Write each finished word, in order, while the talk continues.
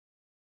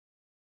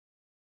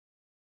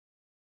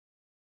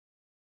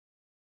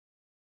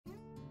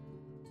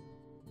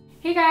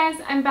Hey guys,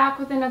 I'm back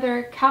with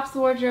another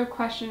Capsule Wardrobe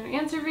question and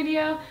answer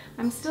video.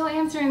 I'm still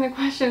answering the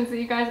questions that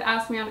you guys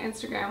asked me on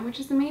Instagram, which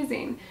is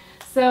amazing.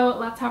 So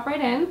let's hop right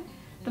in.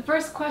 The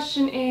first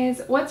question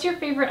is, what's your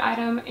favorite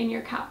item in your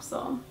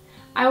capsule?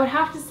 I would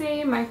have to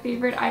say my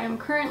favorite item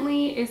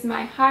currently is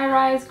my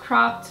high-rise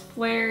cropped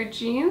flare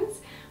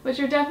jeans,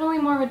 which are definitely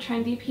more of a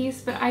trendy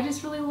piece, but I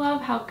just really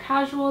love how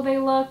casual they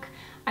look.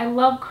 I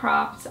love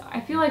cropped. I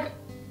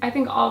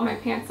think all of my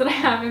pants that I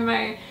have in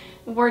my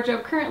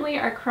wardrobe currently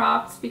are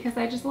cropped because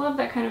I just love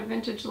that kind of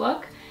vintage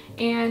look,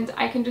 and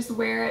I can just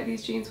wear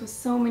these jeans with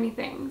so many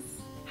things.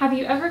 Have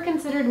you ever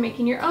considered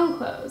making your own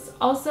clothes?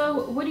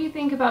 Also, what do you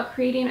think about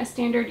creating a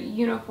standard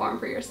uniform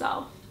for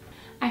yourself?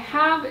 I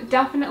have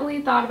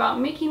definitely thought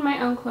about making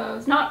my own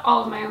clothes, not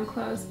all of my own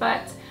clothes,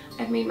 but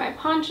I've made my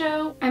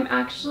poncho. I'm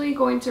actually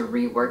going to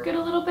rework it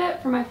a little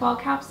bit for my fall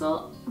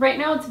capsule. Right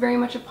now it's very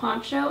much a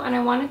poncho, and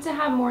I want it to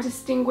have more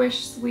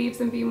distinguished sleeves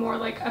and be more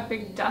like a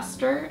big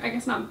duster. I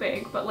guess not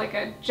big, but like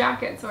a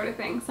jacket sort of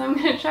thing. So I'm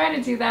going to try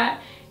to do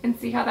that and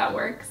see how that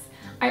works.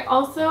 I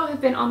also have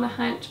been on the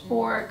hunt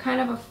for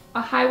kind of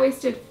a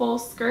high-waisted full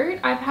skirt.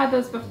 I've had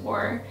those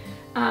before,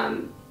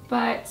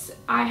 but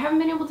I haven't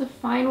been able to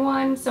find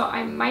one, so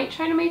I might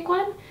try to make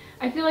one.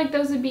 I feel like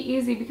those would be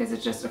easy because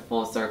it's just a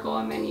full circle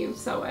and then you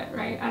sew it,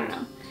 right? I don't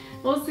know.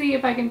 We'll see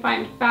if I can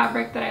find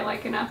fabric that I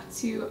like enough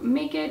to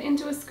make it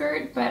into a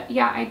skirt, but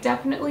yeah, I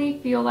definitely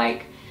feel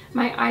like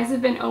my eyes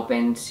have been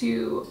open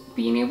to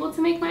being able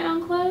to make my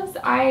own clothes.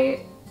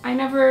 I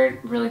never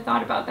really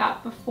thought about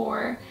that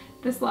before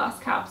this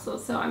last capsule,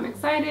 so I'm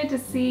excited to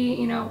see,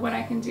 you know, what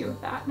I can do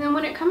with that. And then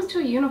when it comes to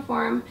a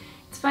uniform,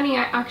 it's funny,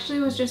 I actually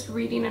was just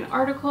reading an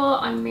article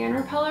on Man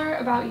Repeller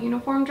about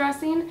uniform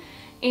dressing,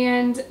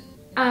 and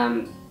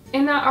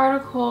in that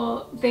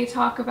article they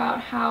talk about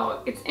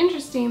how it's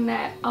interesting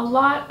that a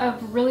lot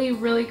of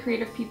really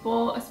creative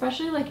people,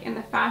 especially like in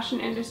the fashion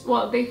industry,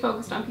 well, they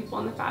focused on people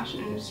in the fashion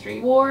industry,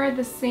 wore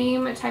the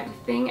same type of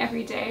thing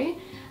every day,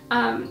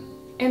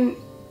 and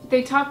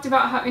they talked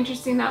about how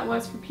interesting that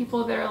was for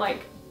people that are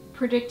like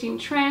predicting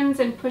trends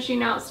and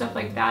pushing out stuff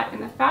like that in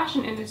the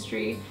fashion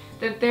industry,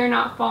 that they're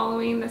not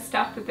following the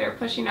stuff that they're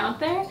pushing out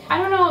there. I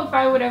don't know if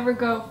I would ever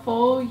go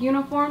full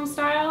uniform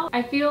style.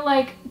 I feel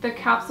like the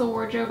capsule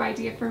wardrobe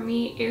idea for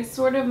me is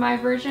sort of my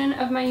version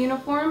of my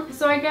uniform.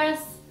 So I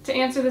guess to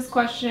answer this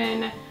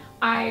question,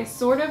 I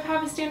sort of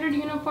have a standard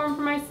uniform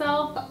for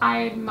myself.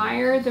 I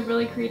admire the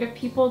really creative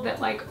people that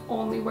like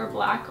only wear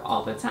black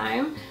all the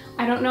time.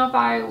 I don't know if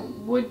I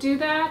would do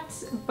that,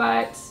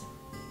 but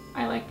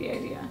I like the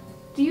idea.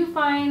 Do you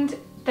find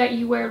that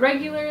you wear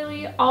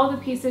regularly all the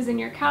pieces in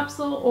your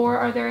capsule, or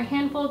are there a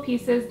handful of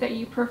pieces that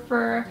you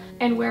prefer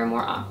and wear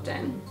more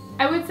often?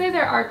 I would say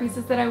there are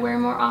pieces that I wear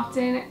more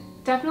often,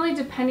 definitely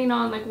depending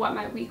on like what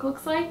my week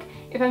looks like.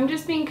 If I'm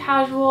just being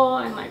casual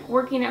and like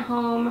working at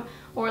home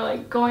or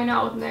like going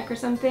out with Nick or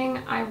something,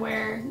 I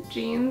wear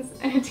jeans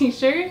and a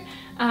t-shirt.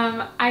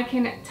 I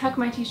can tuck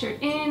my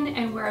t-shirt in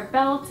and wear a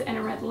belt and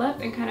a red lip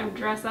and kind of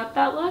dress up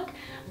that look.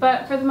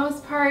 But for the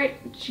most part,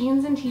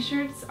 jeans and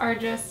t-shirts are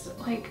just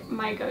like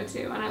my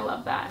go-to, and I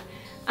love that.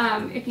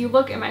 If you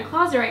look at my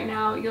closet right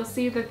now, you'll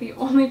see that the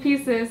only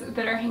pieces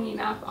that are hanging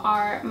up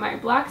are my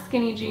black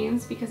skinny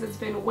jeans, because it's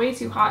been way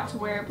too hot to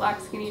wear black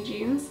skinny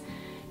jeans,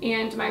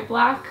 and my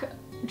black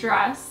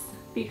dress,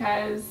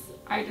 because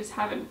I just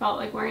haven't felt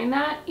like wearing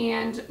that,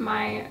 and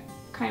my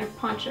kind of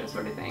poncho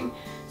sort of thing.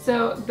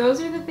 So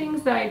those are the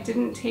things that I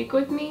didn't take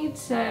with me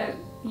to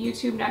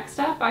YouTube Next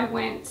Up. I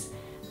went,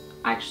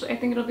 actually I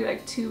think it'll be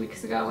like 2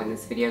 weeks ago when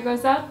this video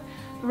goes up.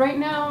 But right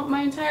now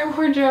my entire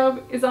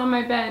wardrobe is on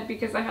my bed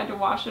because I had to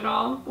wash it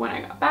all when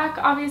I got back,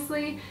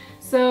 obviously.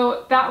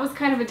 So that was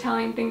kind of a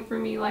telling thing for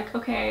me, like,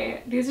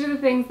 okay, these are the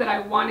things that I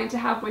wanted to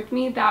have with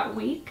me that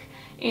week,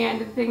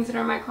 and the things that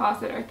are in my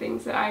closet are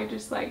things that I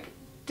just like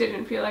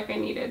didn't feel like I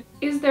needed.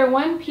 Is there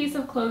one piece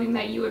of clothing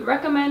that you would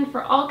recommend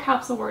for all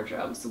capsule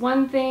wardrobes?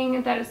 One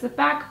thing that is the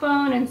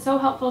backbone and so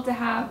helpful to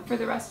have for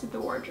the rest of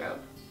the wardrobe?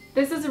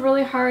 This is a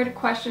really hard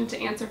question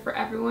to answer for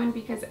everyone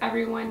because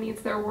everyone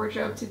needs their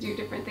wardrobe to do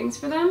different things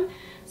for them.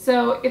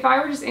 So if I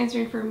were just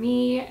answering for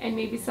me and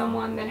maybe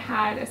someone that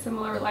had a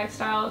similar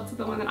lifestyle to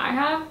the one that I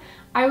have,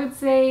 I would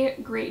say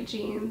great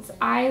jeans.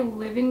 I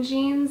live in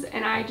jeans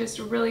and I just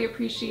really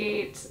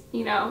appreciate,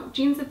 you know,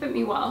 jeans that fit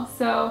me well.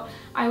 So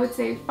I would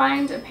say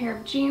find a pair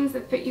of jeans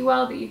that fit you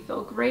well, that you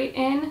feel great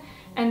in,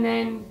 and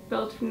then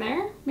build from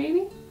there,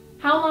 maybe?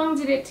 How long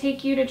did it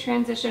take you to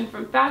transition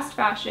from fast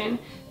fashion,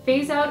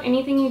 phase out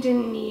anything you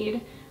didn't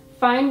need,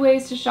 find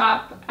ways to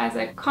shop as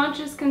a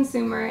conscious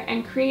consumer,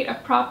 and create a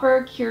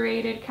proper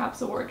curated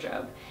capsule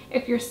wardrobe?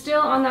 If you're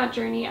still on that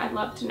journey, I'd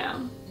love to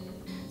know.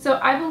 So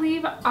I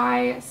believe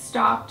I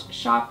stopped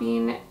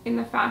shopping in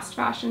the fast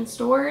fashion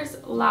stores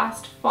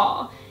last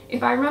fall.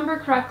 If I remember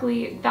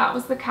correctly, that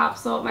was the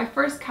capsule, my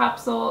first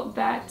capsule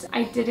that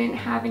I didn't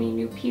have any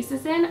new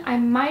pieces in. I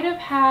might have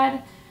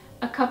had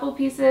a couple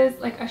pieces,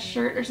 like a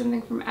shirt or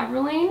something from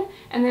Everlane,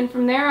 and then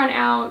from there on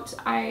out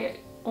I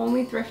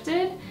only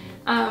thrifted.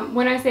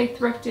 When I say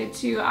thrifted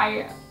too,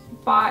 I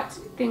bought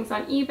things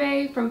on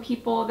eBay from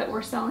people that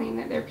were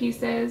selling their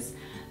pieces,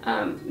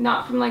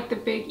 not from like the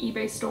big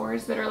eBay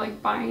stores that are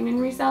like buying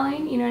and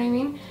reselling, you know what I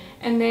mean?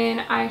 And then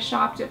I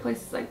shopped at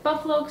places like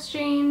Buffalo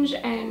Exchange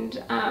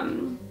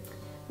and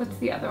what's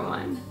the other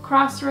one?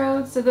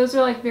 Crossroads. So those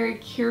are like very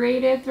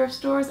curated thrift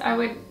stores.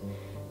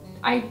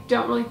 I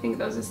don't really think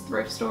those as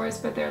thrift stores,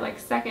 but they're like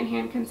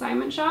secondhand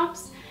consignment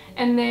shops.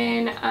 And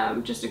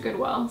then just a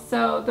Goodwill.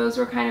 So those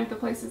were kind of the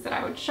places that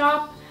I would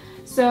shop.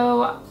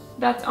 So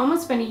that's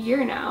almost been a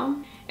year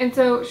now. And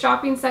so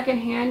shopping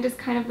secondhand is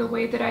kind of the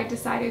way that I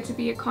decided to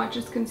be a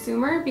conscious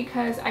consumer,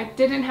 because I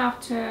didn't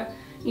have to,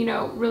 you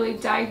know, really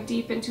dive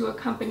deep into a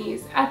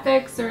company's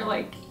ethics or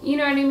like, you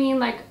know what I mean?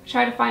 Like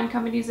try to find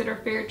companies that are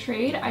fair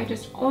trade. I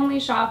just only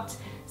shopped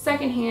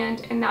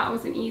secondhand, and that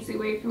was an easy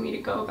way for me to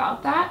go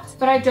about that.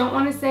 But I don't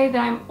want to say that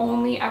I'm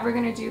only ever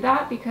going to do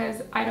that,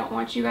 because I don't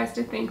want you guys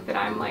to think that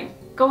I'm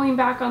like going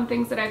back on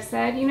things that I've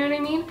said, you know what I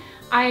mean?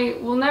 I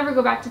will never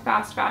go back to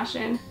fast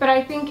fashion, but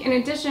I think in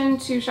addition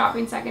to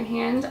shopping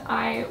secondhand,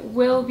 I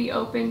will be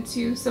open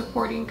to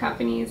supporting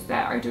companies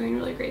that are doing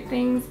really great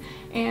things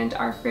and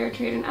are fair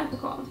trade and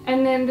ethical.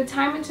 And then the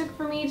time it took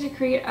for me to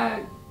create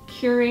a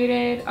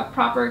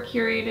proper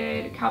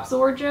curated capsule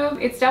wardrobe,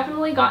 it's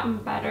definitely gotten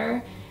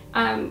better.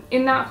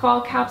 In that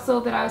fall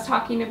capsule that I was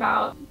talking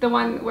about, the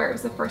one where it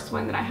was the first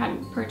one that I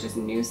hadn't purchased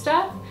new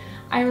stuff,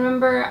 I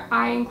remember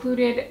I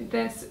included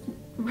this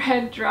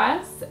red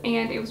dress,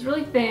 and it was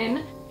really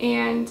thin,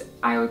 and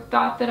I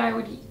thought that I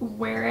would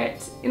wear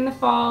it in the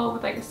fall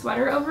with like a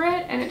sweater over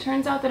it, and it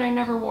turns out that I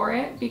never wore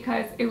it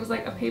because it was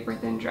like a paper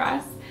thin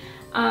dress.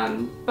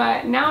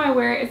 But now I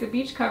wear it as a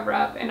beach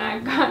cover-up, and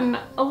I've gotten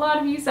a lot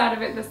of use out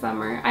of it this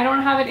summer. I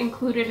don't have it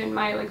included in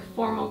my like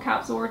formal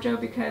capsule wardrobe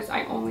because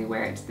I only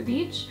wear it to the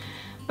beach,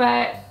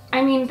 but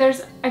I mean,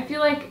 I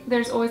feel like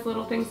there's always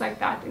little things like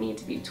that that need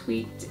to be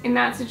tweaked. In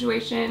that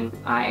situation,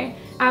 I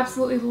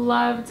absolutely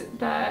loved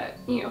the,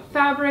 you know,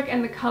 fabric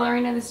and the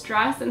coloring of this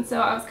dress, and so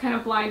I was kind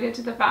of blinded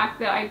to the fact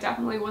that I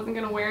definitely wasn't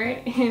going to wear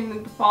it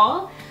in the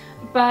fall.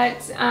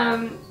 But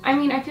I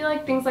mean, I feel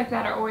like things like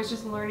that are always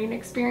just learning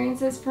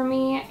experiences for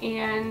me,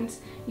 and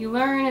you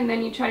learn and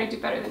then you try to do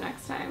better the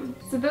next time.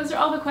 So those are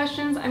all the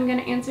questions I'm going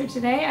to answer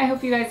today. I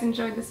hope you guys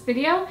enjoyed this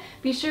video.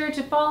 Be sure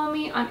to follow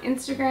me on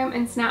Instagram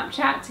and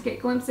Snapchat to get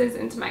glimpses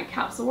into my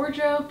capsule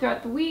wardrobe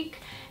throughout the week,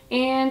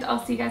 and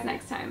I'll see you guys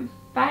next time.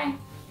 Bye!